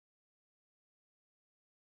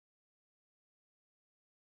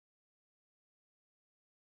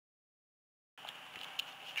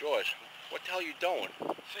George, what the hell are you doing?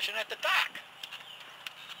 Fishing at the dock.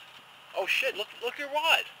 Oh shit, look your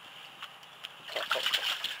rod.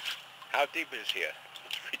 How deep is it here?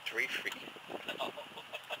 3 feet. No.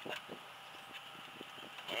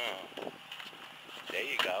 Oh, there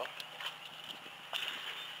you go.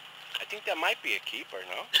 I think that might be a keeper,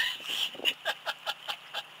 no?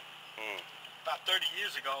 About 30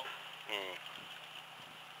 years ago.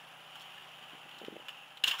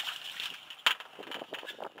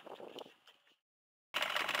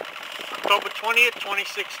 October 20th,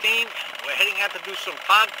 2016. We're heading out to do some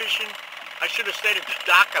pond fishing. I should have stayed at the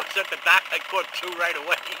dock. I was at the dock. I caught 2 right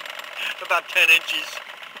away. About 10 inches.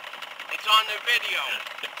 It's on the video.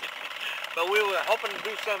 But we were hoping to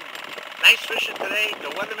do some nice fishing today.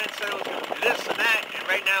 The weatherman said it was going to be this and that. And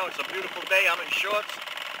right now it's a beautiful day. I'm in shorts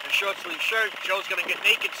and short sleeve shirt. Joe's going to get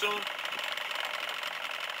naked soon.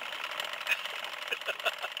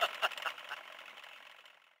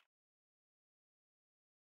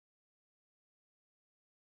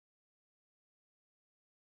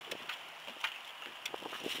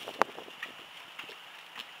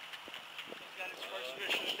 He's got his first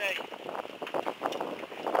fish of the day.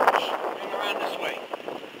 Hang around this way.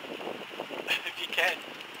 If you can.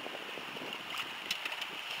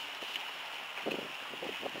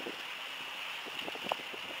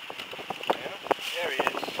 Yeah, There he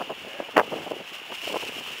is.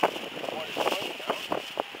 what is it, no?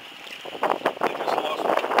 I just lost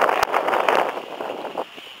one.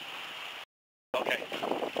 Okay.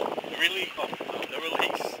 The release. Oh, the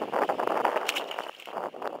release.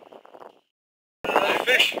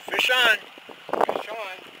 Fish on. Fish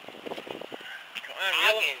on. Come on,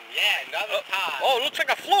 reel him. Yeah, another pod. Oh, it looks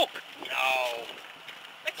like a fluke. No.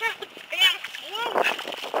 It's a damn fluke.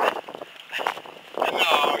 No,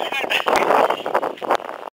 you gotta be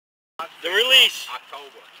The release.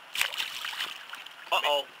 October.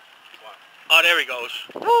 Uh-oh. What? Oh, there he goes.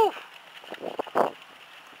 Woo!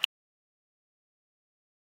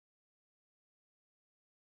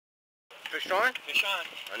 Fish on? Fish on.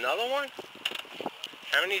 Another one?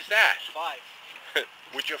 How many is that? 5.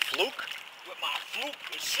 With your fluke? With my fluke,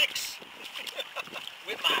 it's 6.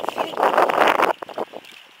 With my fluke.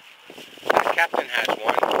 The captain has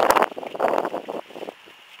one.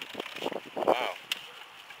 Wow.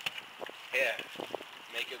 Here,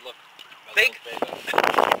 make it look a Big? little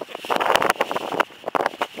bigger.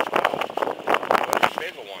 Where's the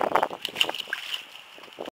bigger ones?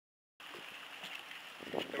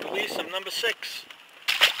 The release of number 6.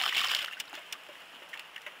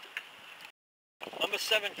 Number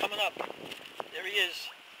 7 coming up. There he is.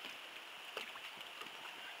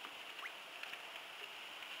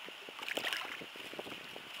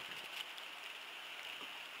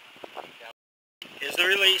 Here's the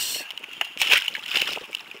release.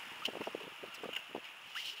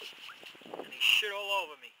 And he shit all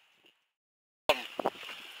over me.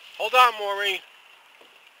 Hold on, Maureen.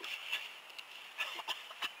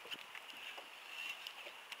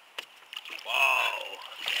 Wow.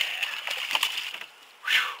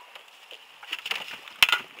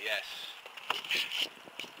 Yes.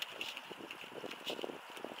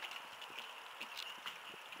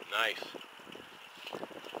 Nice.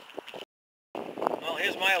 Well,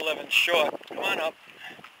 here's my 11 short. Come on up.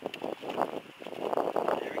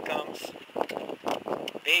 Here he comes.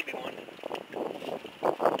 Baby one.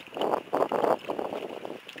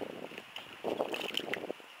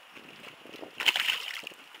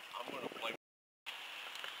 I'm gonna play.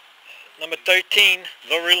 Number 13,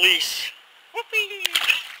 the release. Whoopee!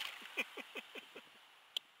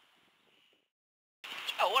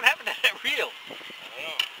 Oh, what happened to that reel? I don't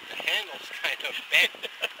know. The handle's kind of bent.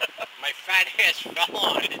 My fat ass fell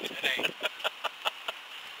on it today.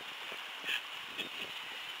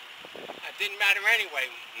 It didn't matter anyway.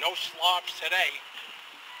 No slobs today.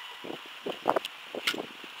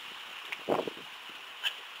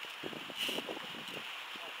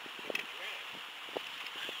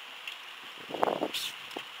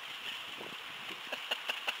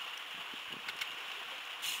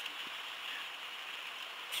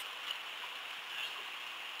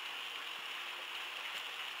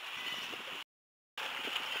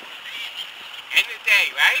 End of day,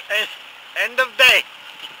 right? End of day.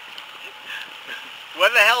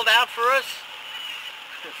 Weather held out for us.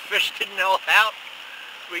 Fish didn't hold out.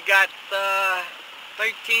 We got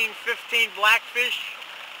 13, 15 blackfish,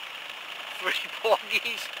 3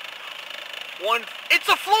 porgies, 1. It's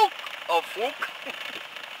a fluke. Oh, fluke.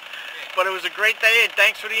 But it was a great day, and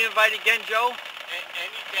thanks for the invite again, Joe.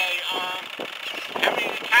 Any day. How many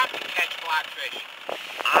did the captain catch blackfish?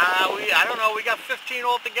 I don't know. We got 15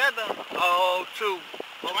 altogether. Oh, 2.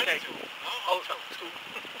 Okay. 22. No, Oh, 2. 2.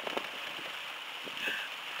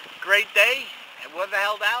 great day. The weather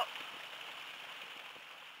held out.